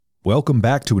Welcome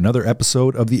back to another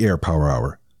episode of the Air Power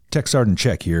Hour. Tech Sergeant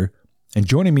Check here, and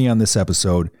joining me on this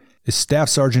episode is Staff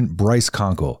Sergeant Bryce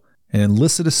Conkle, an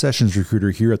Enlisted Accessions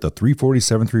Recruiter here at the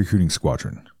 347th Recruiting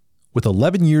Squadron. With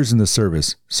 11 years in the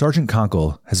service, Sergeant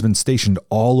Conkle has been stationed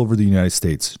all over the United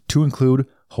States, to include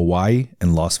Hawaii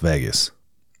and Las Vegas.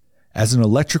 As an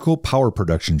electrical power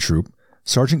production troop,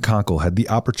 Sergeant Conkle had the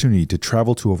opportunity to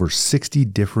travel to over 60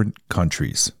 different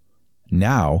countries.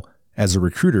 Now, as a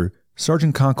recruiter,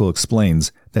 Sergeant Conkle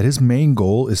explains that his main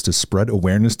goal is to spread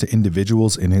awareness to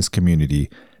individuals in his community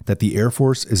that the Air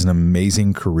Force is an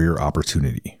amazing career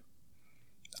opportunity.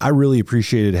 I really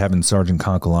appreciated having Sergeant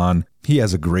Conkle on. He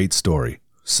has a great story.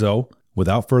 So,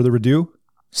 without further ado,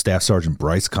 Staff Sergeant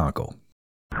Bryce Conkle.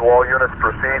 To all units,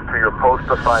 proceed to your post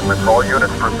assignments. All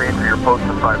units, proceed to your post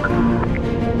assignments.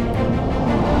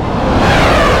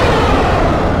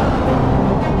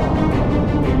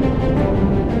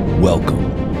 Welcome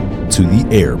to the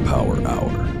Air Power Hour.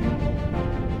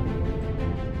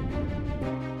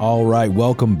 All right,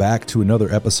 welcome back to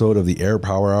another episode of the Air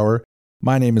Power Hour.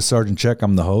 My name is Sergeant Check,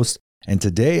 I'm the host, and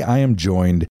today I am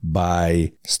joined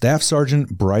by Staff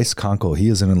Sergeant Bryce Conkle. He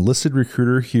is an enlisted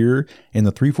recruiter here in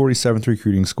the 347th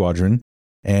Recruiting Squadron,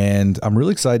 and I'm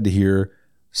really excited to hear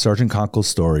Sergeant Conkle's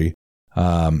story.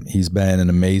 He's been an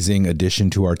amazing addition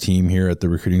to our team here at the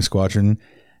Recruiting Squadron,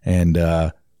 and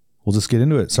we'll just get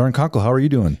into it. Sergeant Conkle, how are you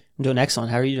doing? I'm doing excellent.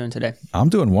 How are you doing today? I'm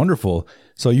doing wonderful.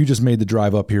 So you just made the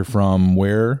drive up here from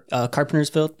where?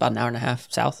 Carpentersville, about an hour and a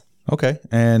half south. Okay.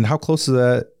 And how close is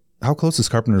that? How close is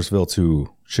Carpentersville to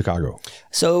Chicago?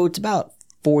 So it's about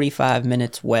 45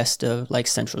 minutes west of like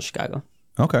central Chicago.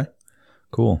 Okay.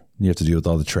 Cool. You have to deal with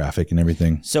all the traffic and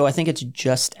everything. So I think it's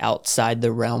just outside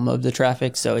the realm of the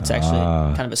traffic. So it's actually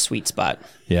kind of a sweet spot.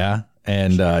 Yeah.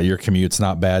 And your commute's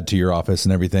not bad to your office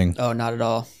and everything? Oh, not at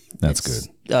all. That's good.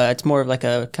 It's more of like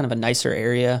a kind of a nicer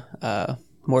area,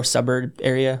 more suburb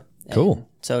area. Cool.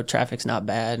 So traffic's not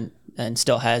bad and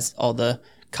still has all the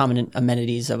common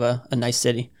amenities of a nice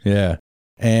city. Yeah.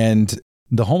 And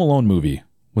the Home Alone movie,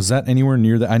 was that anywhere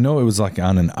near that? I know it was like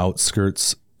on an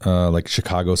outskirts, like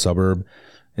Chicago suburb.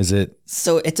 Is it?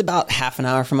 So it's about half an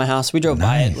hour from my house. We drove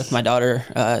by it with my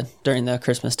daughter during the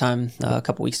Christmas time a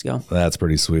couple weeks ago. That's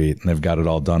pretty sweet. And they've got it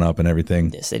all done up and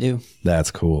everything. Yes, they do.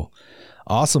 That's cool.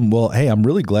 Awesome. Well, hey, I'm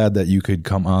really glad that you could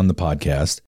come on the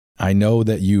podcast. I know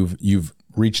that you've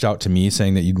reached out to me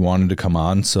saying that you'd wanted to come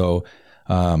on. So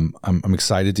I'm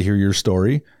excited to hear your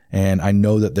story. And I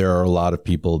know that there are a lot of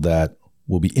people that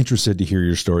will be interested to hear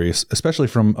your story, especially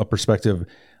from a perspective.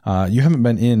 You haven't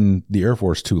been in the Air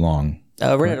Force too long.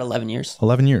 We're at 11 years.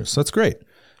 11 years. That's great.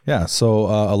 Yeah. So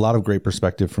a lot of great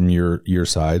perspective from your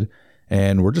side.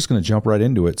 And we're just going to jump right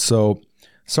into it. So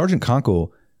Sergeant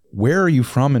Conkle, where are you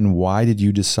from and why did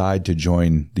you decide to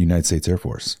join the United States Air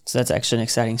Force? So that's actually an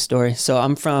exciting story. So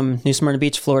I'm from New Smyrna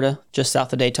Beach, Florida, just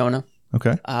south of Daytona.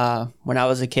 Okay. When I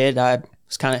was a kid, I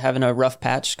was kind of having a rough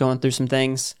patch, going through some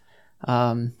things.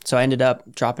 So I ended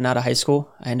up dropping out of high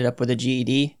school. I ended up with a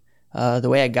GED. The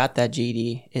way I got that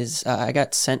GED is I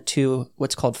got sent to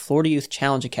what's called Florida Youth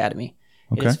Challenge Academy.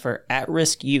 Okay. It is for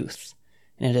at-risk youth,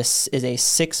 and it is a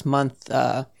 6-month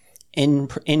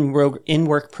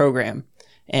in-work program.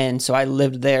 And so I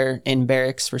lived there in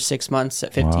barracks for 6 months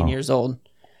at 15 years old.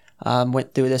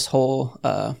 Went through this whole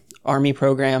Army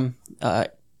program,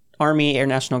 Army Air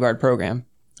National Guard program.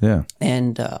 Yeah.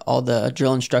 And all the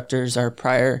drill instructors are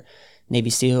prior Navy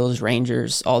SEALs,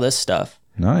 Rangers, all this stuff.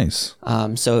 Nice.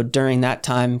 So during that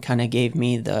time kind of gave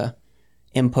me the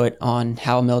input on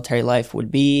how military life would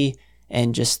be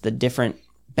and just the different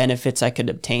benefits I could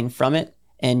obtain from it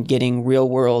and getting real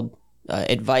world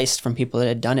advice from people that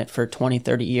had done it for 20,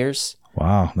 30 years.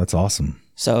 Wow, that's awesome.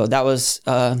 So that was,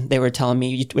 they were telling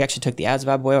me, we actually took the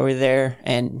ASVAB way over there.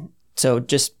 And so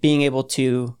just being able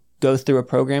to go through a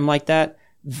program like that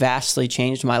vastly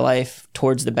changed my life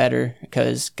towards the better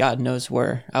because God knows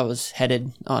where I was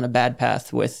headed on a bad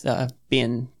path with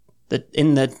being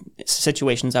in the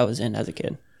situations I was in as a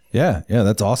kid. Yeah,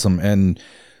 that's awesome. And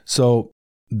so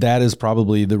that is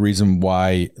probably the reason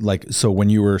why, so when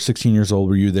you were 16 years old,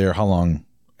 were you there? How long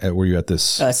were you at this?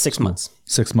 6 months.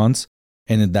 6 months.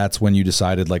 And then that's when you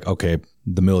decided okay,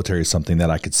 the military is something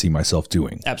that I could see myself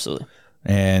doing. Absolutely.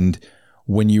 And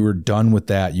when you were done with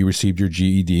that, you received your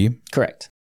GED? Correct.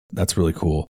 That's really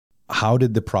cool. How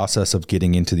did the process of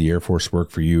getting into the Air Force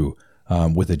work for you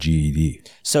with a GED?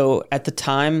 So at the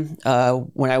time,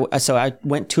 when I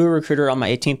went to a recruiter on my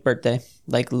 18th birthday,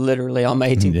 literally on my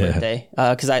 18th birthday,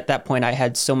 because at that point I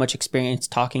had so much experience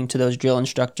talking to those drill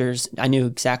instructors. I knew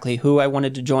exactly who I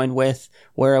wanted to join with,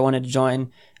 where I wanted to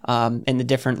join, and the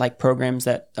different programs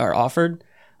that are offered.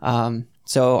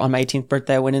 So on my 18th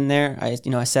birthday, I went in there. I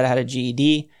said I had a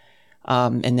GED.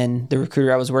 And then the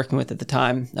recruiter I was working with at the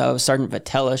time was Sergeant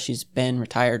Vitella. She's been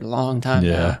retired a long time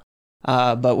now.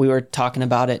 But we were talking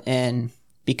about it. And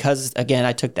because, again,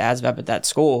 I took the ASVAB at that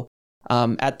school,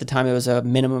 at the time it was a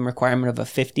minimum requirement of a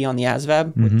 50 on the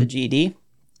ASVAB with the GED.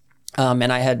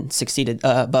 And I had succeeded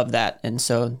above that. And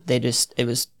so it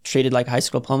was treated like a high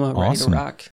school diploma, ready to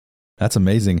rock. That's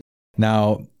amazing.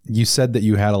 Now, you said that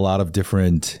you had a lot of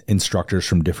different instructors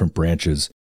from different branches.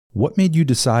 What made you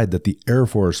decide that the Air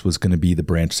Force was going to be the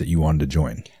branch that you wanted to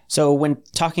join? So when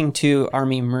talking to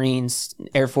Army, Marines,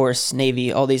 Air Force,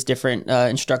 Navy, all these different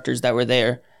instructors that were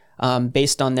there,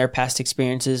 based on their past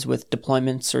experiences with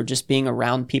deployments or just being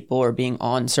around people or being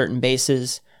on certain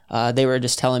bases, they were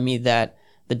just telling me that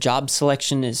the job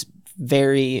selection is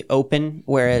very open,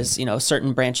 whereas,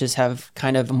 certain branches have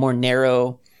kind of a more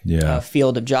narrow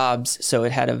field of jobs. So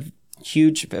it had a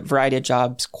huge variety of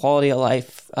jobs, quality of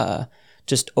life,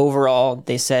 just overall,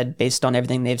 they said, based on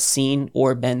everything they've seen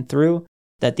or been through,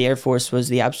 that the Air Force was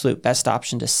the absolute best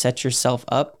option to set yourself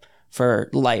up for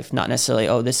life, not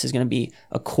necessarily, this is going to be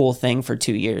a cool thing for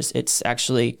 2 years. It's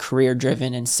actually career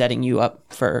driven and setting you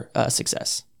up for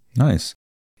success. Nice.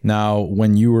 Now,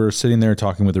 when you were sitting there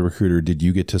talking with the recruiter, did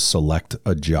you get to select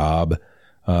a job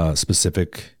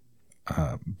specific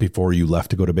before you left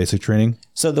to go to basic training?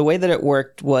 So the way that it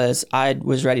worked was I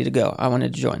was ready to go. I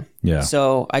wanted to join. Yeah.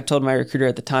 So I told my recruiter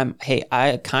at the time, hey,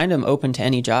 I kind of am open to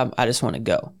any job. I just want to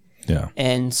go. Yeah.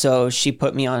 And so she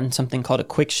put me on something called a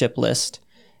quick ship list.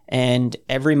 And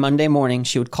every Monday morning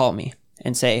she would call me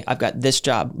and say, I've got this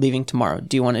job leaving tomorrow.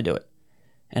 Do you want to do it?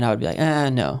 And I would be like,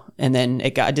 no. And then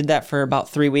I did that for about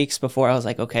 3 weeks before I was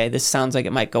like, okay, this sounds like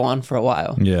it might go on for a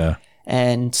while. Yeah.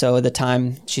 And so at the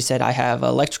time she said, I have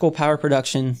electrical power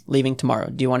production leaving tomorrow.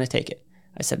 Do you want to take it?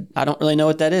 I said, I don't really know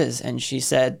what that is. And she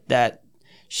said that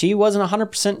she wasn't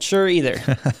 100% sure either.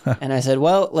 And I said,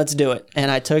 well, let's do it.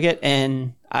 And I took it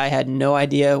and I had no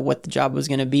idea what the job was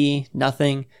going to be,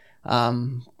 nothing.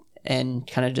 And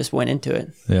kind of just went into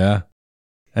it. Yeah.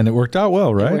 And it worked out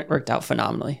well, right? It worked out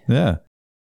phenomenally. Yeah.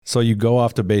 So you go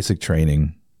off to basic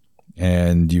training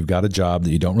and you've got a job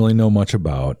that you don't really know much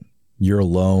about. You're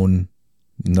alone,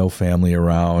 no family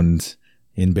around,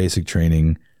 in basic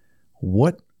training.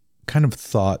 What kind of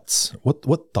thoughts,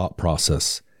 what thought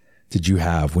process did you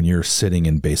have when you're sitting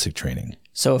in basic training?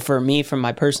 So for me, from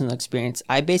my personal experience,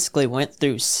 I basically went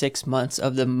through 6 months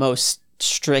of the most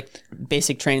strict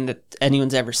basic training that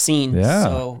anyone's ever seen. Yeah.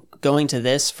 So going to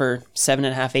this for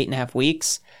 7.5, 8.5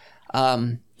 weeks,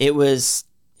 it was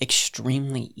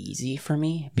extremely easy for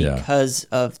me because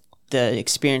of the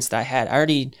experience that I had. I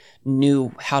already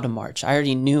knew how to march. I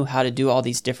already knew how to do all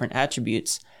these different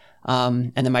attributes.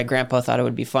 And then my grandpa thought it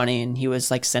would be funny, and he was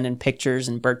like sending pictures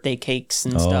and birthday cakes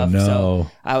and stuff. No.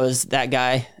 So I was that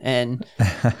guy, and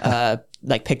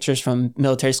like pictures from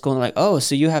military school, and like, oh,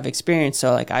 so you have experience.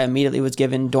 So like I immediately was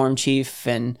given dorm chief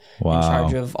and in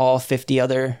charge of all 50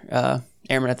 other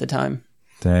airmen at the time.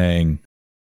 Dang.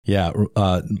 Yeah.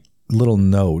 Little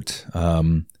note,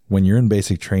 when you're in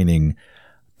basic training,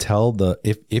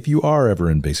 if you are ever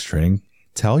in basic training,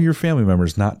 tell your family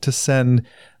members not to send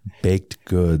baked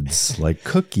goods like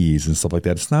cookies and stuff like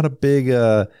that. It's not a big,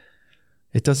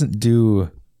 it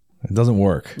doesn't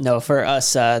work. No, for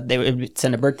us, they would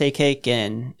send a birthday cake,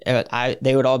 and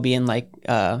they would all be in like,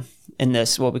 in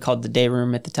this, what we called the day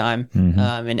room at the time. Mm-hmm.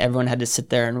 And everyone had to sit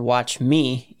there and watch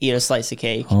me eat a slice of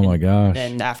cake. Oh my gosh.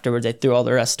 And afterwards they threw all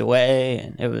the rest away,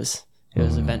 and it was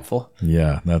eventful.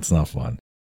 Yeah, that's not fun.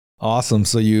 Awesome.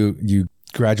 So you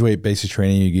graduate basic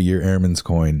training, you get your airman's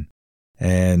coin,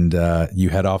 and you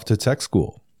head off to tech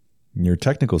school, your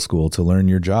technical school, to learn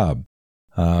your job.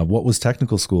 What was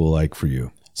technical school like for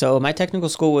you? So my technical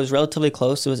school was relatively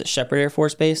close. It was at Shepherd Air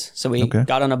Force Base. So we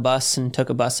got on a bus and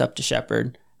took a bus up to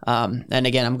Shepherd. And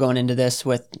again, I'm going into this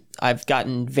I've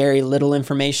gotten very little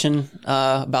information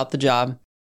about the job.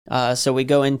 So we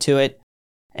go into it,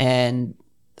 and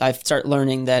I start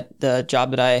learning that the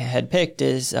job that I had picked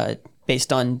is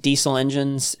based on diesel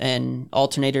engines and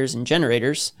alternators and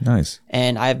generators. Nice.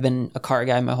 And I've been a car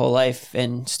guy my whole life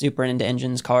and super into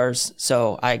engines, cars.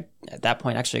 So I, at that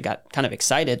point, actually got kind of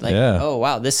excited. Like, oh,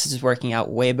 wow, this is working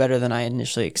out way better than I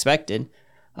initially expected.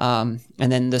 And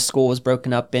then the school was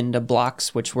broken up into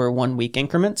blocks, which were 1 week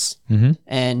increments. Mm-hmm.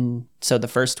 And so the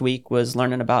first week was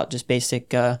learning about just basic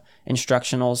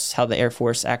instructionals, how the Air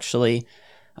Force actually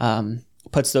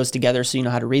puts those together so you know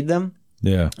how to read them.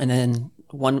 Yeah. And then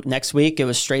next week, it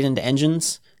was straight into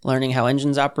engines. learning how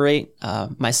engines operate.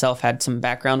 Myself had some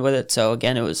background with it. So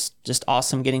again, it was just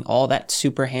awesome getting all that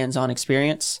super hands-on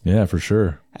experience. Yeah, for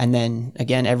sure. And then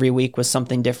again, every week was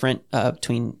something different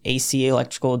between AC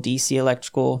electrical, DC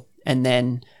electrical. And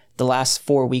then the last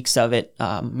 4 weeks of it,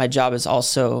 my job is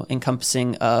also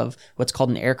encompassing of what's called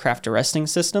an aircraft arresting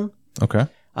system. Okay.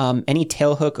 Any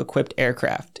tailhook equipped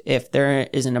aircraft, if there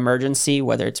is an emergency,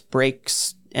 whether it's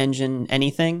brakes, engine,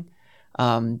 anything,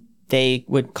 they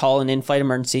would call an in-flight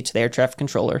emergency to the air traffic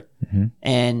controller,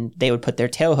 and they would put their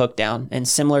tail hook down. And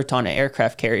similar to on an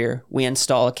aircraft carrier, we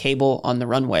install a cable on the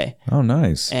runway. Oh,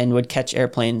 nice. And would catch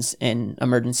airplanes in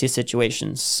emergency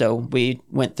situations. So we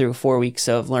went through 4 weeks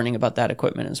of learning about that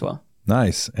equipment as well.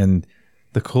 Nice. And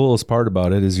the coolest part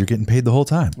about it is you're getting paid the whole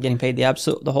time. Getting paid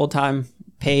the whole time.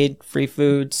 Paid, free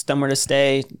food, somewhere to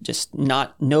stay, just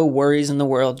no worries in the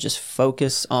world, just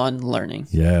focus on learning.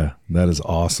 Yeah, that is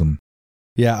awesome.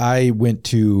 Yeah, I went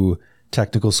to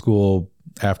technical school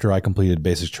after I completed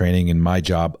basic training, and my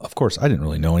job, of course, I didn't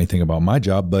really know anything about my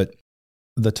job, but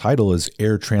the title is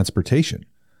air transportation.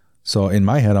 So in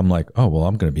my head, I'm like, oh, well,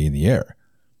 I'm going to be in the air.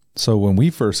 So when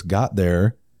we first got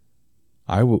there,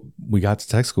 we got to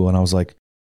tech school and I was like,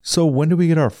 so when do we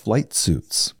get our flight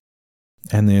suits?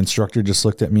 And the instructor just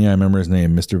looked at me. I remember his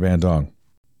name, Mr. Van Dong.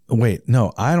 Wait,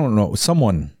 no, I don't know.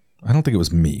 I don't think it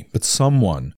was me, but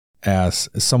someone asked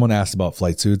about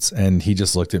flight suits, and he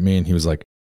just looked at me and he was like,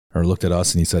 or looked at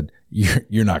us and he said,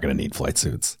 you're not going to need flight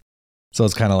suits. So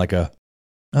it's kind of like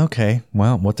okay,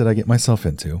 well, what did I get myself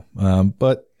into?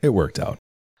 But it worked out.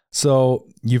 So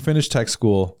you finished tech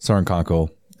school, SSgt Conkle,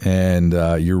 and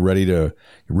you're ready to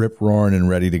rip roaring and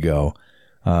ready to go.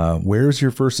 Where's your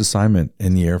first assignment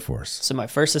in the Air Force? So my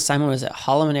first assignment was at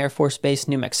Holloman Air Force Base,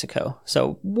 New Mexico.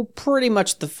 So pretty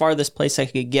much the farthest place I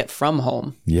could get from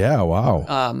home. Yeah, wow.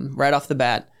 Right off the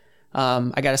bat.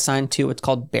 I got assigned to what's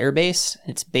called Bear Base.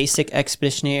 It's Basic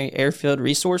Expeditionary Airfield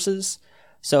Resources.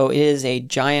 So it is a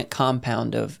giant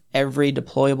compound of every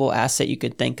deployable asset you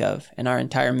could think of. And our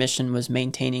entire mission was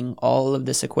maintaining all of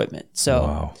this equipment.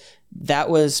 So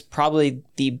that was probably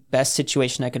the best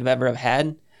situation I could have ever have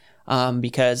had.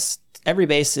 Because every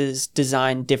base is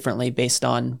designed differently based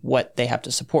on what they have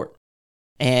to support.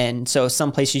 And so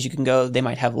some places you can go, they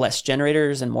might have less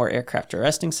generators and more aircraft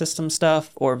arresting system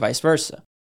stuff, or vice versa.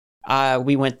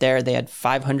 We went there, they had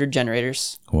 500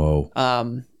 generators. Whoa.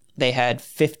 They had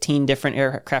 15 different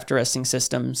aircraft arresting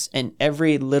systems, and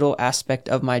every little aspect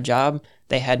of my job,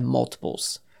 they had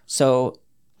multiples. So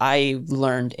I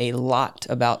learned a lot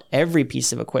about every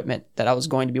piece of equipment that I was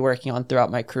going to be working on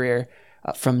throughout my career.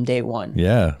 From day one.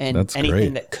 Yeah, and that's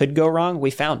anything great. that could go wrong,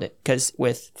 we found it. Because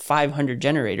with 500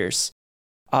 generators,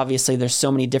 obviously there's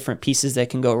so many different pieces that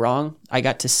can go wrong. I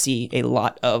got to see a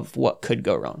lot of what could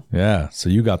go wrong. Yeah, so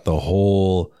you got the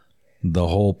whole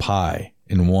pie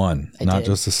in one, not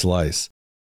just a slice.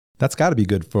 That's got to be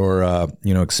good for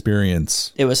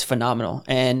experience. It was phenomenal.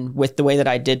 And with the way that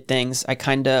I did things, I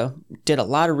kind of did a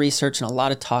lot of research and a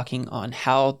lot of talking on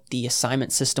how the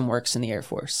assignment system works in the Air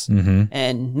Force. Mm-hmm.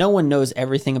 And no one knows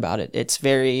everything about it. It's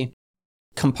very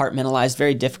compartmentalized,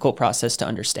 very difficult process to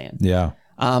understand. Yeah.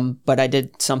 But I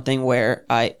did something where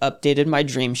I updated my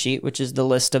dream sheet, which is the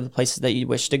list of the places that you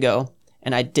wish to go.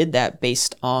 And I did that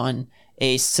based on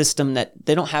a system that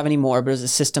they don't have anymore, but it was a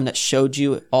system that showed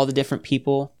you all the different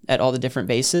people at all the different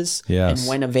bases and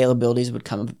when availabilities would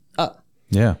come up.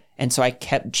 Yeah. And so I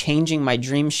kept changing my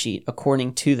dream sheet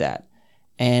according to that.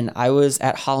 And I was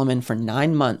at Holloman for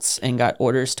 9 months and got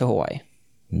orders to Hawaii.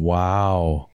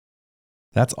 Wow.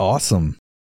 That's awesome.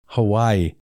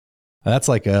 Hawaii. That's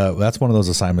one of those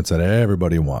assignments that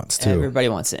everybody wants too. Everybody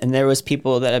wants it. And there was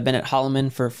people that have been at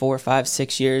Holloman for 4, 5,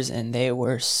 6 years, and they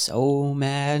were so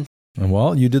mad.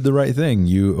 Well, you did the right thing.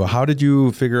 How did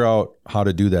you figure out how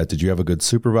to do that? Did you have a good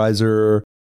supervisor?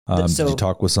 Did you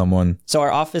talk with someone? So our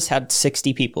office had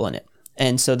 60 people in it.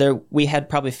 And so we had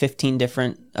probably 15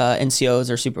 different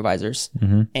NCOs or supervisors.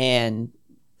 Mm-hmm. And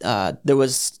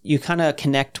you kind of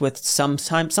connect with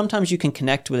sometimes you can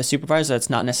connect with a supervisor that's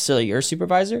not necessarily your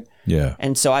supervisor. Yeah.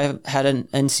 And so I had an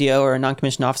NCO or a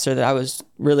non-commissioned officer that I was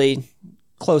really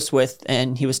close with,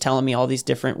 and he was telling me all these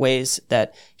different ways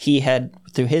that he had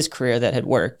through his career that had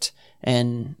worked,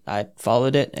 and I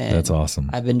followed it. And that's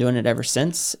awesome. I've been doing it ever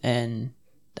since, and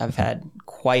I've had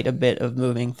quite a bit of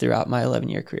moving throughout my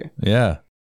 11-year career. Yeah.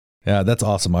 Yeah, that's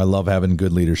awesome. I love having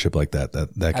good leadership like that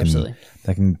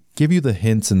can give you the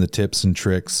hints and the tips and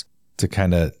tricks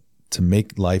to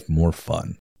make life more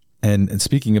fun. And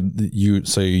speaking of you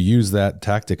use that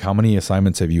tactic. How many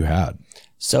assignments have you had?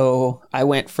 So I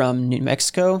went from New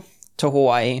Mexico to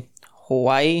Hawaii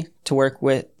to work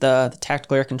with the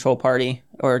Tactical Air Control Party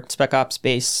or Spec Ops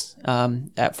base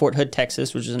at Fort Hood,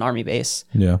 Texas, which is an Army base.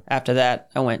 Yeah. After that,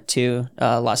 I went to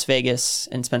Las Vegas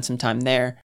and spent some time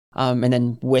there. And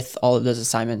then with all of those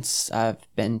assignments, I've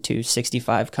been to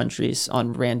 65 countries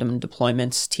on random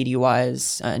deployments,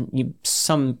 TDYs, and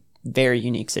some very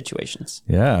unique situations.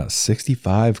 Yeah,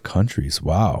 65 countries.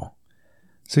 Wow.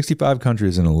 65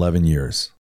 countries in 11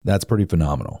 years. That's pretty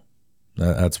phenomenal.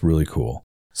 That's really cool.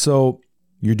 So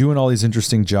you're doing all these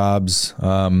interesting jobs.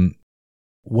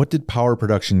 What did power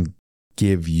production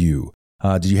give you?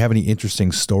 Did you have any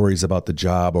interesting stories about the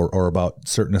job or about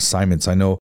certain assignments? I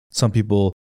know some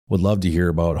people would love to hear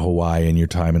about Hawaii and your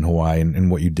time in Hawaii and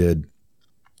what you did.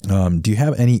 Do you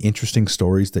have any interesting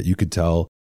stories that you could tell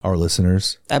our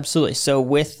listeners? Absolutely. So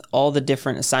with all the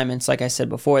different assignments, like I said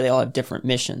before, they all have different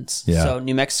missions. Yeah. So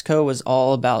New Mexico was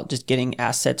all about just getting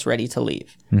assets ready to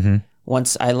leave. Mm-hmm.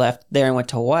 Once I left there and went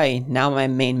to Hawaii, now my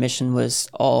main mission was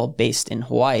all based in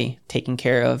Hawaii, taking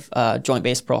care of Joint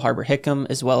Base Pearl Harbor Hickam,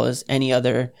 as well as any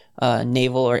other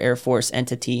naval or Air Force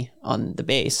entity on the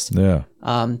base. Yeah.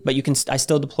 But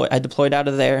I deployed out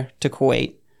of there to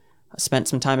Kuwait. I spent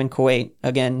some time in Kuwait,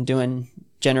 again, doing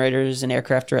generators and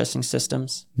aircraft arresting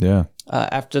systems. Yeah.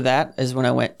 After that is when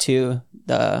I went to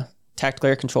the Tactical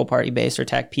Air Control Party base, or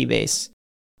TACP base.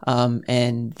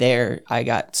 And there I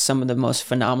got some of the most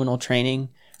phenomenal training.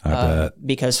 I bet.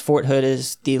 Because Fort Hood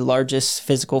is the largest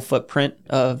physical footprint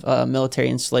of military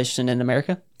installation in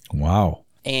America. Wow.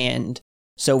 And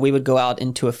so we would go out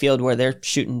into a field where they're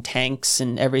shooting tanks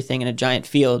and everything in a giant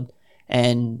field,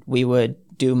 and we would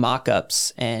do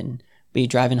mock-ups and be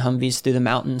driving Humvees through the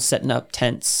mountains, setting up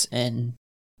tents and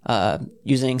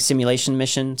using simulation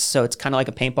missions. So it's kind of like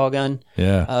a paintball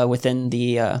gun within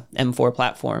the M4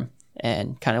 platform,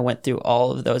 and kind of went through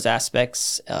all of those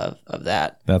aspects of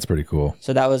that. That's pretty cool.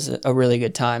 So that was a really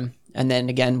good time. And then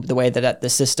again, the way that the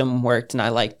system worked, and I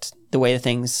liked the way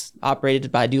things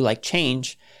operated, but I do like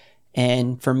change.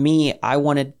 And for me, I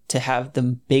wanted to have the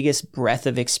biggest breadth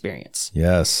of experience.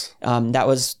 Yes. That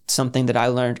was something that I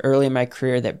learned early in my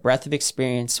career, that breadth of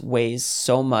experience weighs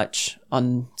so much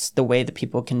on the way that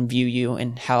people can view you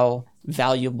and how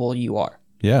valuable you are.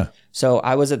 Yeah. So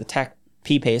I was at the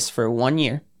TACP base for 1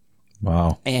 year.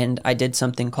 Wow. And I did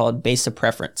something called Base of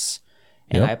Preference,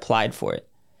 and I applied for it.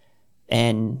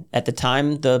 And at the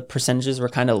time, the percentages were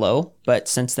kind of low, but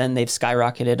since then they've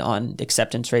skyrocketed on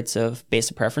acceptance rates of Base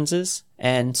of Preferences.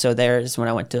 And so there's when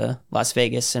I went to Las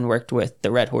Vegas and worked with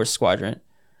the Red Horse Squadron,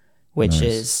 which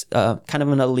is kind of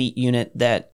an elite unit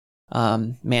that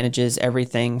manages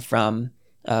everything from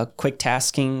quick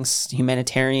taskings,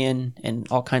 humanitarian, and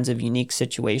all kinds of unique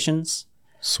situations.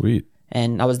 Sweet.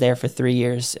 And I was there for 3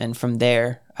 years. And from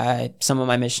there, some of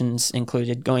my missions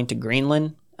included going to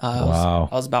Greenland. Wow.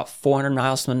 I was about 400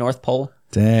 miles from the North Pole.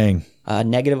 Dang.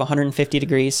 Negative 150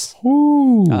 degrees.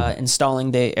 Woo.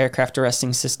 Installing the aircraft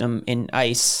arresting system in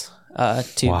ice to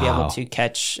be able to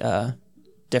catch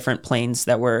different planes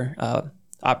that were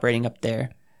operating up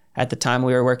there. At the time,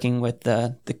 we were working with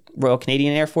the Royal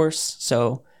Canadian Air Force.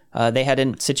 So they had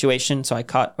a situation. So I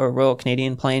caught a Royal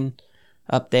Canadian plane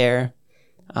up there.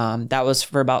 That was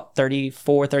for about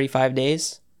 35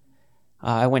 days.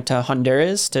 I went to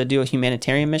Honduras to do a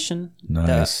humanitarian mission.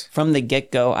 Nice. From the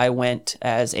get-go, I went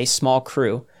as a small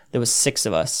crew. There was 6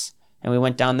 of us. And we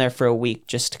went down there for a week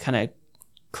just to kind of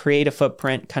create a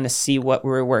footprint, kind of see what we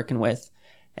were working with.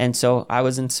 And so I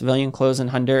was in civilian clothes in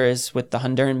Honduras with the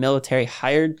Honduran military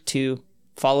hired to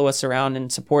follow us around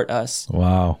and support us.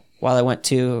 Wow. While I went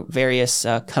to various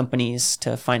companies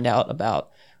to find out about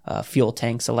fuel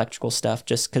tanks, electrical stuff,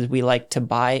 just because we like to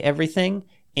buy everything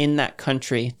in that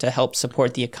country to help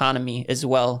support the economy, as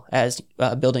well as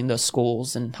building those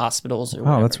schools and hospitals.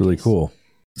 Wow, that's really cool.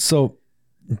 So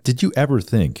did you ever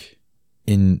think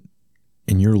in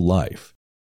your life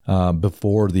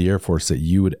before the Air Force that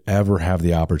you would ever have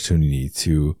the opportunity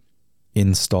to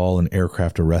install an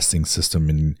aircraft arresting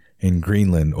system in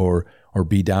Greenland or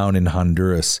be down in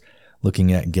Honduras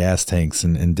looking at gas tanks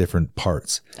and different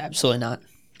parts? Absolutely not.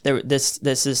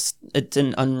 It's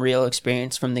an unreal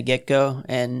experience from the get-go,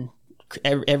 and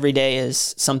every day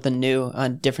is something new, a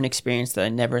different experience that I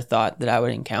never thought that I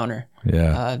would encounter.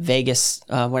 Yeah. Vegas,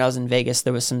 when I was in Vegas,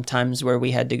 there was some times where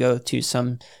we had to go to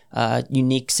some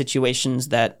unique situations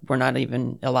that we're not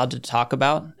even allowed to talk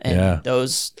about, and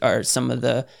those are some of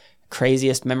the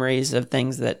craziest memories of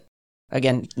things that,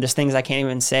 again, there's things I can't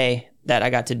even say that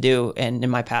I got to do, and in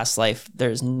my past life,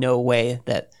 there's no way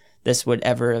that this would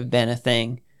ever have been a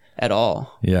thing at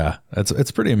all. Yeah,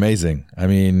 it's pretty amazing. I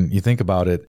mean, you think about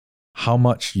it, how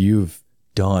much you've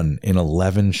done in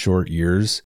 11 short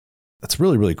years. That's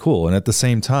really, really cool. And at the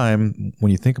same time,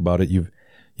 when you think about it,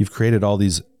 you've created all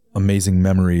these amazing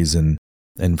memories and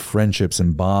friendships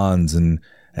and bonds and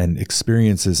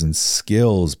experiences and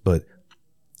skills, but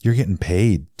you're getting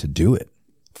paid to do it.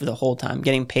 For the whole time,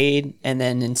 getting paid, and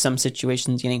then in some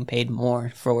situations getting paid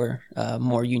more for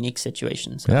more unique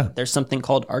situations. Yeah. There's something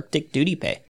called Arctic duty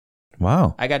pay.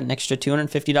 Wow. I got an extra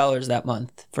 $250 that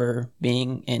month for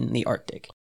being in the Arctic.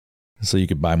 So you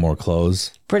could buy more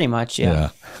clothes? Pretty much, yeah.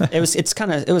 It was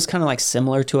kind of like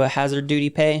similar to a hazard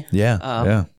duty pay.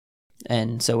 Yeah.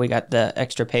 And so we got the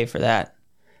extra pay for that.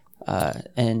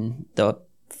 And the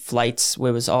flights, it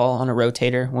was all on a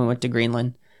rotator when we went to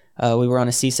Greenland. We were on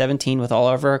a C-17 with all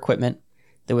of our equipment.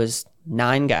 There was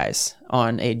 9 guys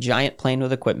on a giant plane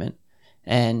with equipment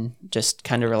and just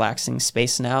kind of relaxing,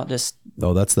 spacing out.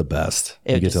 Oh, that's the best.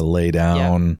 You get to lay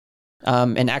down. Yeah.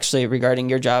 And actually, regarding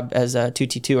your job as a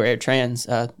 2T2 or air trans,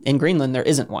 in Greenland, there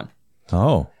isn't one.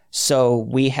 Oh. So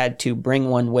we had to bring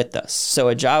one with us. So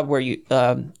a job where you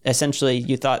essentially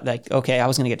you thought like, okay, I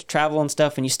was going to get to travel and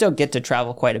stuff, and you still get to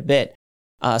travel quite a bit.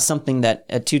 Something that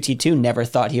a 2T2 never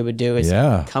thought he would do is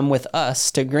come with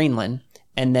us to Greenland.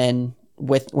 And then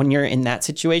when you're in that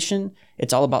situation,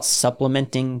 it's all about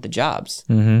supplementing the jobs.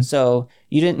 Mm-hmm. So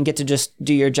you didn't get to just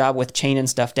do your job with chaining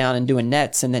stuff down and doing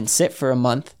nets and then sit for a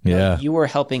month. Yeah. You were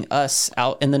helping us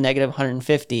out in the negative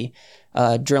 150,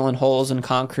 drilling holes in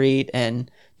concrete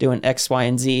and doing X, Y,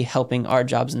 and Z, helping our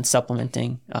jobs and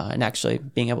supplementing and actually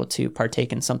being able to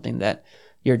partake in something that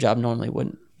your job normally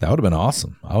wouldn't. That would have been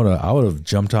awesome. I would have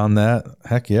jumped on that.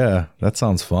 Heck yeah. That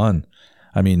sounds fun.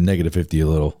 I mean, negative 50 a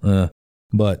little,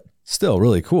 but still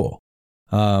really cool.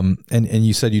 And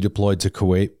you said you deployed to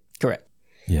Kuwait? Correct.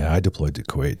 Yeah, I deployed to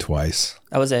Kuwait twice.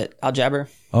 I was at Al Jaber.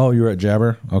 Oh, you were at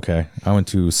Jaber? Okay. I went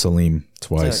to Salim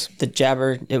twice. So the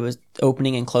Jaber, it was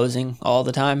opening and closing all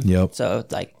the time. Yep. So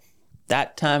like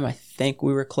that time, I think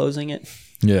we were closing it.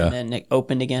 Yeah. And then it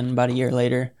opened again about a year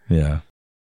later. Yeah.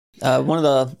 One of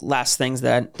the last things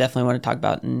that I definitely want to talk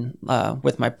about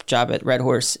with my job at Red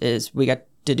Horse is we got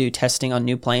to do testing on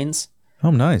new planes.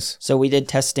 Oh, nice. So we did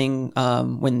testing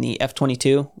when the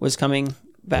F-22 was coming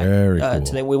back. Very cool.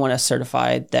 Today we want to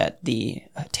certify that the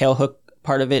tail hook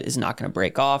part of it is not going to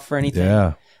break off or anything.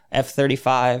 Yeah.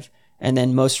 F-35. And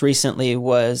then most recently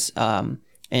was an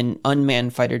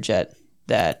unmanned fighter jet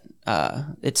that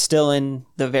it's still in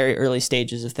the very early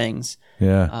stages of things.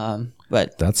 Yeah.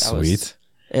 But that's sweet.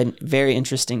 And very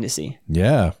interesting to see.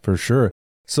 Yeah, for sure.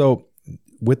 So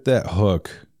with that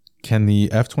hook, can the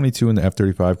F-22 and the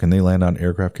F-35, can they land on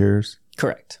aircraft carriers?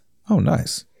 Correct. Oh,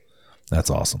 nice. That's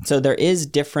awesome. So there is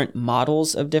different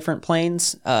models of different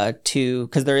planes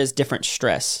because there is different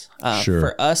stress. Sure.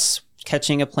 For us,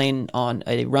 catching a plane on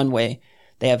a runway,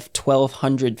 they have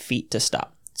 1,200 feet to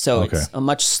stop. So it's a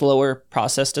much slower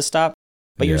process to stop,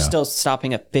 but you're still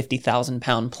stopping a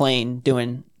 50,000-pound plane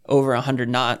doing over 100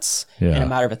 knots in a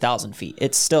matter of 1,000 feet.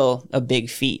 It's still a big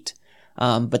feat.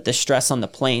 But the stress on the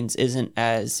planes isn't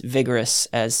as vigorous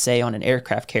as, say, on an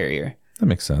aircraft carrier. That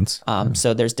makes sense.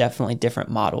 So there's definitely different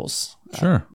models.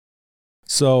 Sure.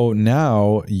 So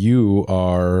now you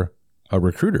are a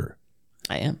recruiter.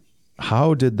 I am.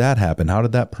 How did that happen? How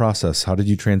did that process? How did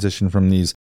you transition from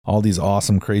all these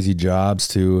awesome, crazy jobs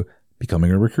to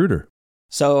becoming a recruiter?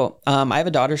 So I have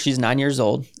a daughter. She's 9 years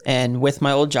old. And with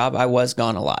my old job, I was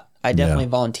gone a lot. I definitely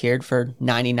volunteered for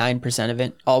 99% of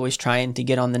it, always trying to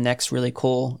get on the next really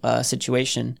cool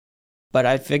situation. But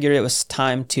I figured it was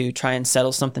time to try and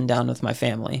settle something down with my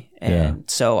family. And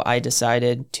so I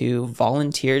decided to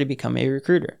volunteer to become a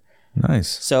recruiter. Nice.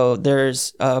 So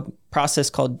there's a process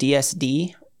called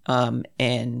DSD,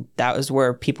 and that was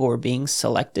where people were being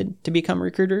selected to become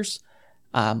recruiters.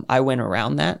 I went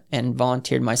around that and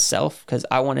volunteered myself because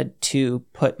I wanted to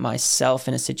put myself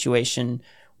in a situation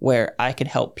where I could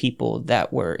help people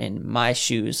that were in my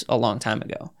shoes a long time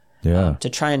ago. Yeah. To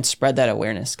try and spread that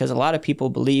awareness, because a lot of people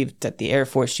believe that the Air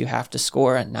Force, you have to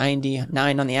score a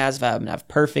 99 on the ASVAB and have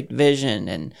perfect vision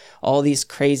and all these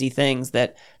crazy things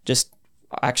that just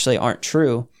actually aren't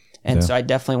true. And so I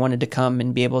definitely wanted to come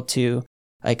and be able to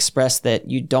express that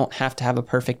you don't have to have a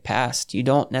perfect past. You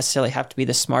don't necessarily have to be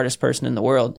the smartest person in the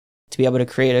world to be able to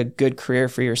create a good career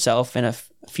for yourself and a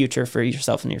future for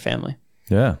yourself and your family.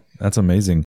 Yeah, that's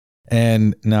amazing.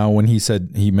 And now when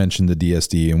he mentioned the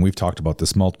DSD, and we've talked about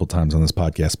this multiple times on this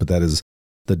podcast, but that is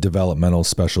the developmental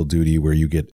special duty where you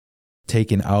get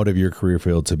taken out of your career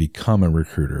field to become a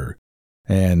recruiter.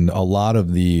 And a lot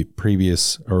of the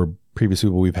previous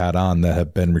people we've had on that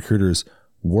have been recruiters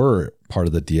were part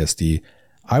of the DSD.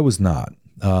 I was not.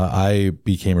 I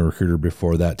became a recruiter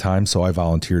before that time, so I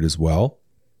volunteered as well.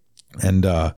 And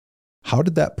how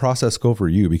did that process go for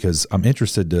you? Because I'm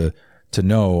interested to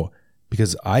know,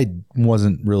 because I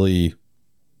wasn't really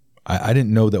I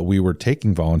didn't know that we were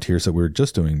taking volunteers, that we were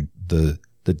just doing the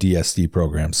DSD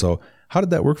program. So how did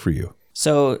that work for you?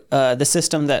 So the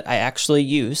system that I actually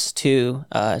use to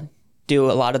do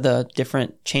a lot of the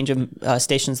different change of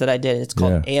stations that I did, it's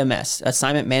called AMS,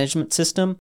 Assignment Management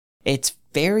System. It's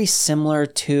very similar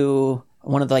to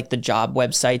one of the job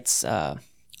websites.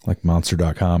 Like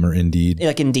Monster.com or Indeed.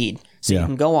 Like Indeed. So you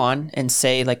can go on and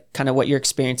say kind of what your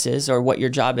experience is or what your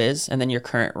job is, and then your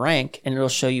current rank, and it'll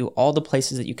show you all the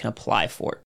places that you can apply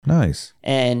for. Nice.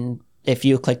 And if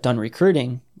you clicked on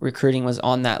recruiting was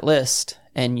on that list,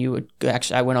 and you would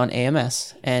actually, I went on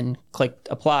AMS and clicked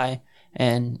apply,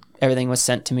 and everything was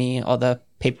sent to me, all the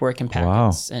paperwork and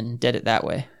packets, and did it that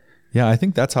way. Yeah, I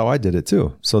think that's how I did it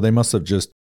too. So they must have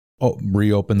just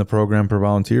reopened the program for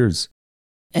volunteers.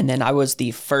 And then I was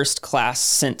the first class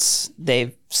since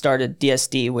they've started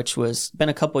DSD, which was been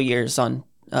a couple years on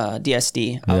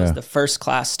DSD. I was the first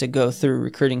class to go through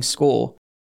recruiting school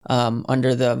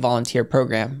under the volunteer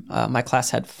program. My class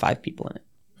had 5 people in it.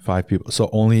 5 people. So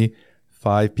only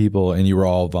 5 people, and you were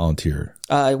all volunteer?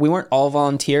 We weren't all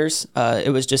volunteers.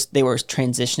 It was just they were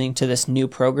transitioning to this new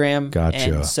program. Gotcha.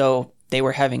 And so they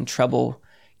were having trouble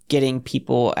getting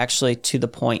people actually to the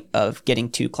point of getting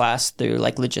to class through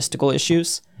logistical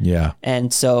issues. Yeah.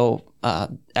 And so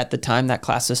at the time that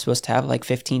class was supposed to have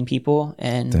 15 people,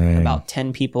 and about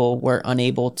 10 people were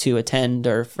unable to attend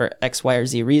or for X, Y, or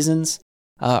Z reasons.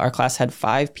 Our class had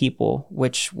 5 people,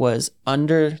 which was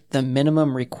under the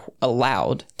minimum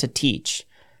allowed to teach.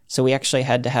 So we actually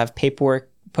had to have paperwork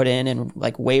put in and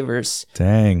waivers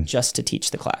just to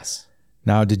teach the class.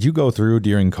 Now, did you go through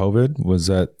during COVID? Was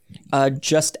that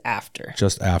just after?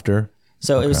 Just after.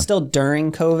 So it was still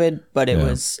during COVID, but it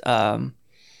was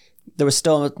there was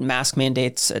still mask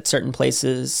mandates at certain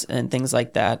places and things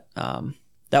like that.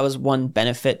 That was one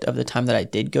benefit of the time that I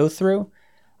did go through.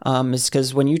 Is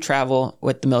because when you travel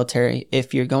with the military,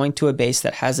 if you're going to a base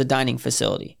that has a dining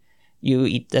facility, you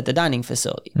eat at the dining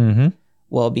facility. Mm-hmm.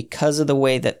 Well, because of the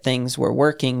way that things were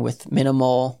working with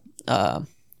minimal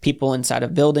people inside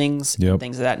of buildings, and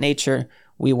things of that nature,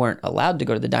 we weren't allowed to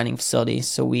go to the dining facility.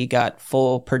 So we got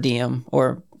full per diem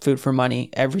or food for money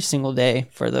every single day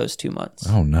for those 2 months.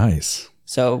 Oh, nice.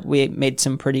 So we made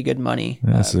some pretty good money.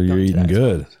 Yeah, so you're eating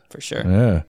good. For sure.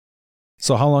 Yeah.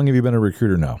 So how long have you been a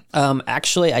recruiter now?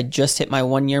 Actually, I just hit my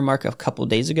 1-year mark a couple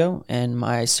days ago, and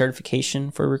my certification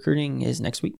for recruiting is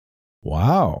next week.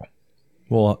 Wow.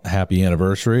 Well, happy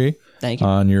anniversary. Thank you.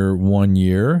 On your 1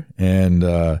 year,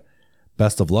 and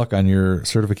best of luck on your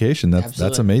certification.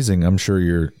 That's amazing. I'm sure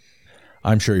you're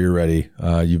ready.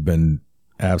 You've been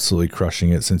absolutely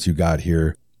crushing it since you got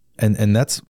here. And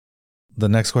that's the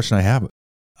next question I have.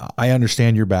 I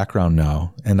understand your background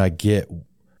now, and I get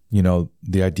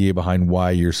the idea behind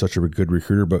why you're such a good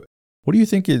recruiter, but what do you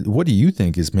think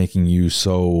is making you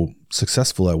so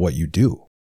successful at what you do?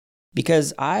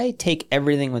 Because I take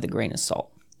everything with a grain of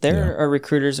salt. There are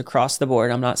recruiters across the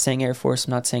board. I'm not saying Air Force,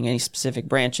 I'm not saying any specific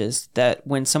branches, that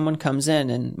when someone comes in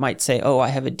and might say, "Oh, I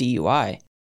have a DUI,"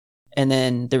 and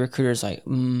then the recruiter's like,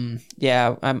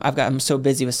 I'm so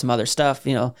busy with some other stuff,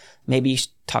 maybe you should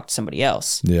talk to somebody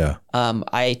else. Yeah.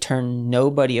 I turn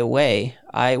nobody away.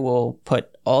 I will put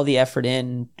all the effort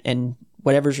in and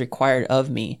whatever's required of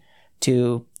me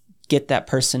to get that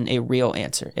person a real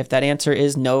answer. If that answer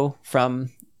is no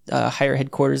from higher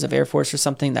headquarters of Air Force or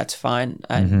something, that's fine.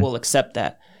 I will accept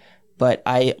that. But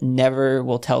I never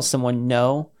will tell someone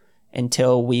no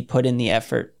until we put in the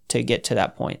effort to get to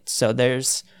that point. So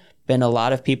there's been a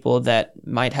lot of people that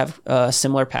might have a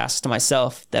similar past to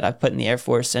myself that I've put in the Air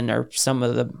Force and are some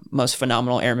of the most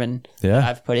phenomenal airmen that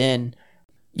I've put in.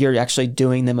 You're actually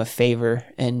doing them a favor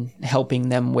and helping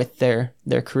them with their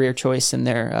career choice and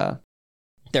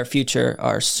their future,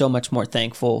 are so much more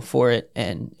thankful for it.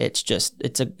 And it's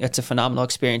a phenomenal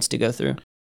experience to go through.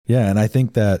 Yeah. And I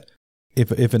think that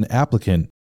if an applicant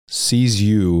sees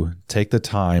you take the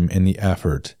time and the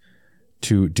effort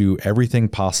to do everything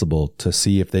possible to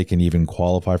see if they can even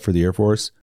qualify for the Air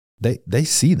Force, they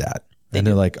see that.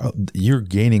 They're like, oh, you're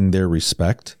gaining their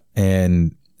respect,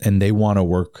 and they want to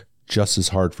work just as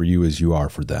hard for you as you are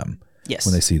for them. Yes.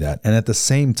 When they see that. And at the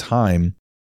same time,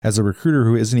 as a recruiter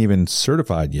who isn't even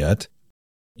certified yet,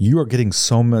 you are getting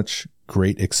so much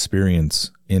great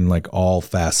experience in all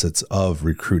facets of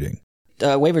recruiting.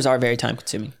 Waivers are very time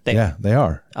consuming. They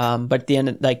are. But at the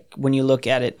end, when you look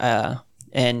at it,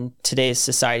 in today's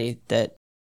society, that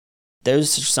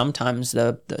those are sometimes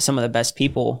some of the best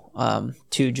people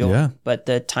to join. Yeah. But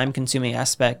the time consuming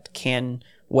aspect can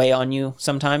weigh on you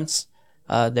sometimes.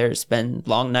 There's been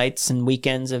long nights and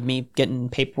weekends of me getting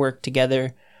paperwork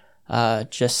together.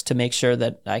 just to make sure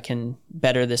that I can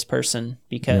better this person,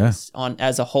 because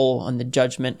as a whole, on the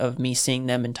judgment of me seeing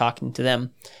them and talking to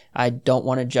them, I don't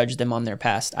want to judge them on their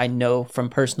past. I know from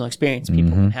personal experience,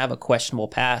 people can have a questionable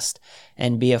past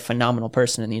and be a phenomenal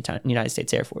person in the United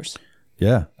States Air Force.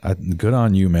 Yeah. Good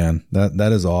on you, man.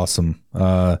 That is awesome.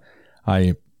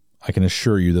 I can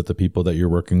assure you that the people that you're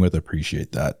working with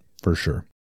appreciate that for sure.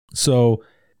 So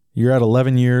you're at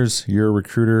 11 years, you're a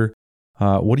recruiter.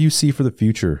 What do you see for the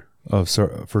future for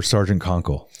SSgt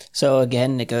Conkle? So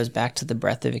again, it goes back to the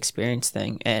breadth of experience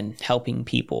thing and helping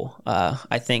people.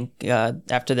 I think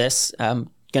after this, I'm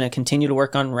going to continue to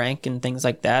work on rank and things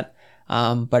like that.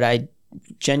 But I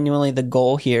genuinely, the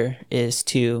goal here is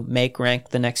to make rank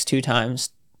the next 2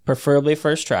 times, preferably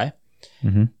first try,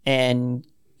 and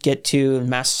get to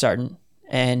Master Sergeant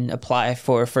and apply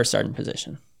for a first sergeant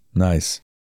position. Nice.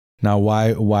 Now,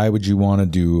 why would you want to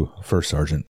do first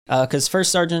sergeant? Because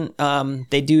first sergeant,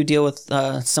 they do deal with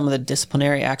some of the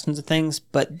disciplinary actions of things,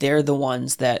 but they're the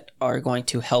ones that are going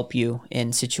to help you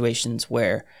in situations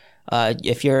where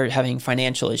if you're having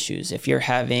financial issues, if you're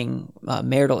having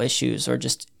marital issues, or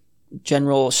just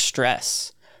general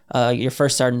stress, your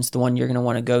first sergeant's the one you're going to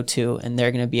want to go to, and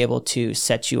they're going to be able to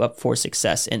set you up for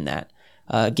success in that,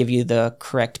 give you the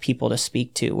correct people to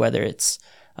speak to, whether it's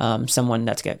someone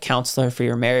that's got a counselor for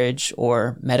your marriage,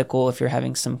 or medical if you're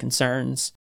having some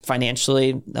concerns.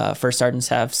 Financially, first sergeants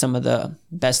have some of the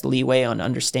best leeway on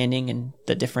understanding and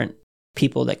the different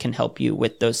people that can help you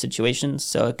with those situations.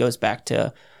 So it goes back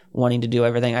to wanting to do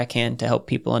everything I can to help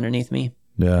people underneath me.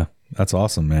 Yeah, that's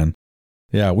awesome, man.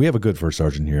 Yeah, we have a good first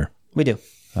sergeant here. We do.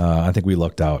 I think we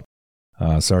lucked out.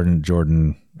 Sergeant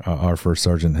Jordan, our first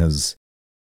sergeant, has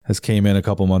came in a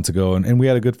couple months ago, and we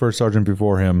had a good first sergeant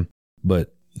before him,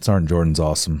 but Sergeant Jordan's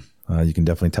awesome. You can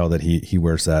definitely tell that he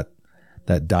wears that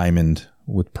diamond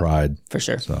with pride. For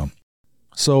sure.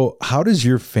 So how does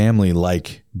your family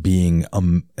like being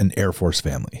an Air Force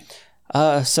family?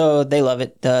 So they love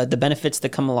it. The benefits that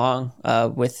come along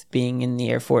with being in the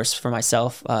Air Force for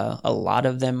myself, a lot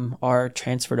of them are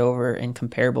transferred over and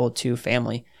comparable to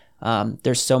family.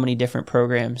 There's so many different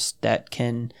programs that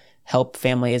can help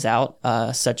families out,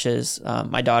 such as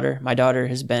my daughter. My daughter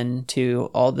has been to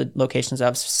all the locations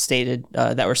I've stated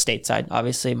that were stateside.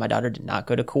 Obviously, my daughter did not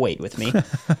go to Kuwait with me.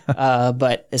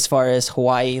 But as far as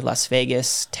Hawaii, Las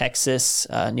Vegas, Texas,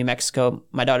 New Mexico,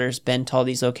 my daughter's been to all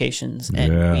these locations.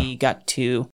 And we got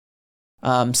to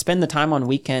spend the time on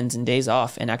weekends and days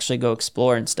off and actually go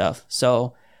explore and stuff.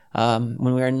 So when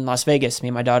we were in Las Vegas, me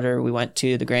and my daughter, we went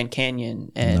to the Grand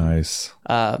Canyon and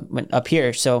went up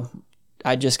here. So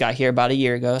I just got here about a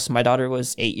year ago, so my daughter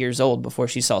was 8 years old before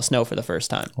she saw snow for the first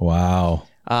time. Wow.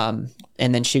 And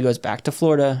then she goes back to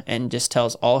Florida and just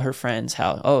tells all her friends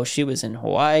how, she was in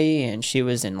Hawaii and she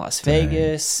was in Las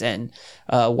Vegas and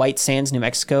White Sands, New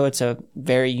Mexico. It's a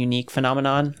very unique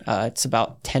phenomenon. It's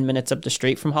about 10 minutes up the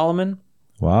street from Holloman.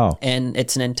 Wow. And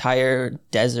it's an entire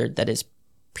desert that is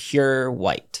pure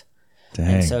white.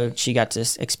 Dang. And so she got to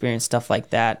experience stuff like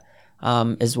that,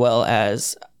 as well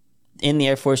as in the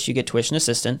Air Force, you get tuition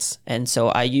assistance. And so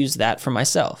I use that for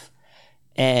myself.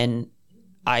 And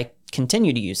I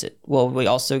continue to use it. Well, we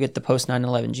also get the post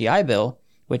 9/11 GI Bill,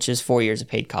 which is 4 years of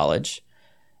paid college.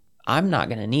 I'm not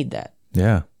going to need that.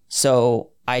 Yeah.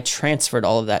 So I transferred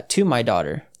all of that to my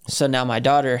daughter. So now my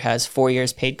daughter has 4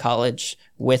 years paid college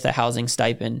with a housing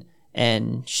stipend,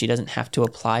 and she doesn't have to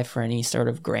apply for any sort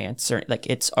of grants or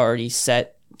it's already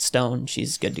set stone.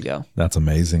 She's good to go. That's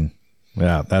amazing.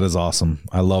 Yeah, that is awesome.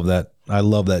 I love that. I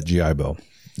love that GI Bill.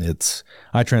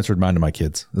 I transferred mine to my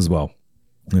kids as well,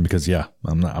 because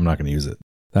I'm not going to use it.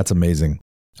 That's amazing.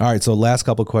 All right. So last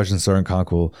couple of questions, Sergeant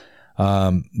Conkle.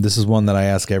 This is one that I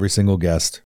ask every single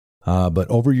guest, but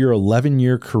over your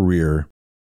 11-year career,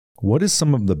 what is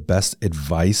some of the best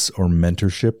advice or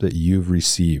mentorship that you've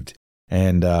received,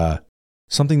 and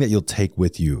something that you'll take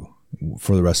with you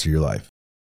for the rest of your life?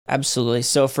 Absolutely.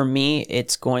 So for me,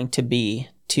 it's going to be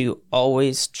to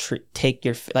always take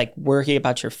worry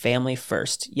about your family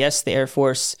first. Yes, the Air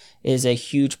Force is a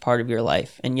huge part of your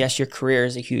life. And yes, your career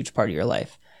is a huge part of your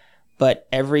life. But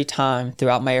every time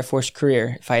throughout my Air Force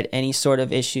career, if I had any sort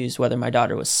of issues, whether my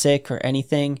daughter was sick or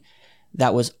anything,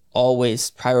 that was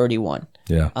always priority one.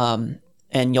 Yeah.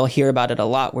 And you'll hear about it a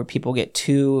lot where people get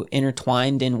too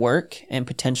intertwined in work and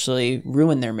potentially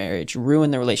ruin their marriage,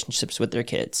 ruin their relationships with their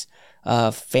kids.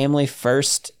 Family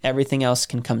first, everything else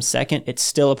can come second. It's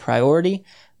still a priority,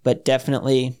 but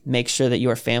definitely make sure that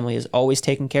your family is always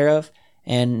taken care of.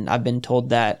 And I've been told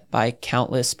that by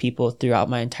countless people throughout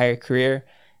my entire career,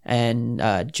 and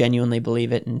genuinely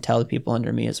believe it and tell the people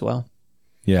under me as well.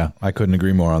 Yeah, I couldn't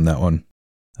agree more on that one.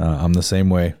 I'm the same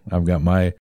way. I've got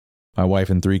my my wife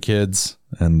and 3 kids,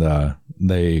 and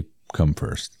they come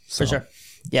first. So. For sure.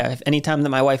 Yeah. If anytime that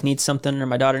my wife needs something or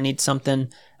my daughter needs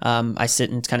something, I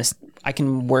sit and I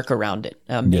can work around it.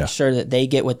 Make sure that they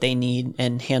get what they need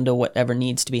and handle whatever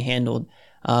needs to be handled.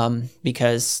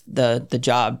 Because the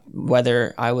job,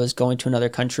 whether I was going to another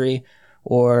country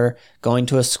or going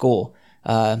to a school,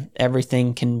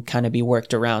 everything can kind of be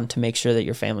worked around to make sure that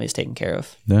your family is taken care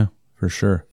of. Yeah, for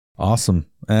sure. Awesome.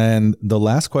 And the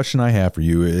last question I have for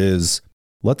you is,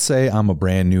 let's say I'm a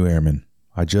brand new airman.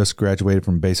 I just graduated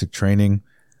from basic training.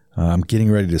 I'm getting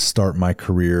ready to start my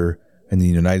career in the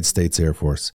United States Air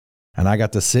Force. And I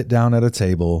got to sit down at a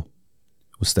table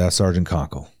with Staff Sergeant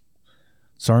Conkle.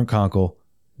 Sergeant Conkle,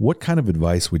 what kind of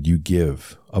advice would you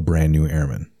give a brand new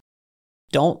airman?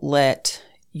 Don't let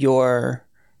your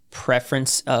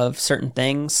preference of certain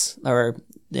things or,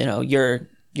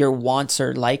 your wants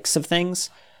or likes of things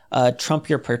trump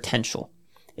your potential.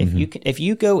 If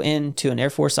you go into an Air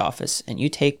Force office and you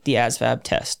take the ASVAB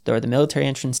test or the military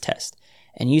entrance test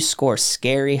and you score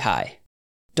scary high,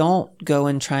 don't go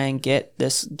and try and get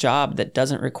this job that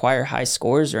doesn't require high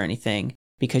scores or anything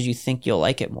because you think you'll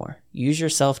like it more. Use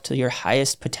yourself to your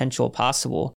highest potential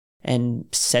possible and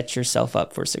set yourself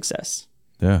up for success.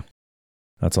 Yeah,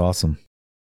 that's awesome.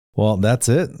 Well, that's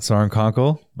it, Sergeant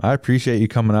Conkle. I appreciate you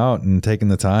coming out and taking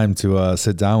the time to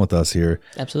sit down with us here.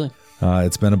 Absolutely.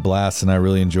 It's been a blast, and I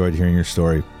really enjoyed hearing your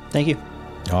story. Thank you.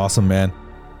 Awesome, man.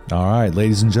 All right,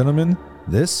 ladies and gentlemen,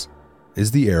 this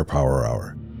is the Air Power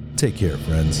Hour. Take care,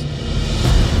 friends.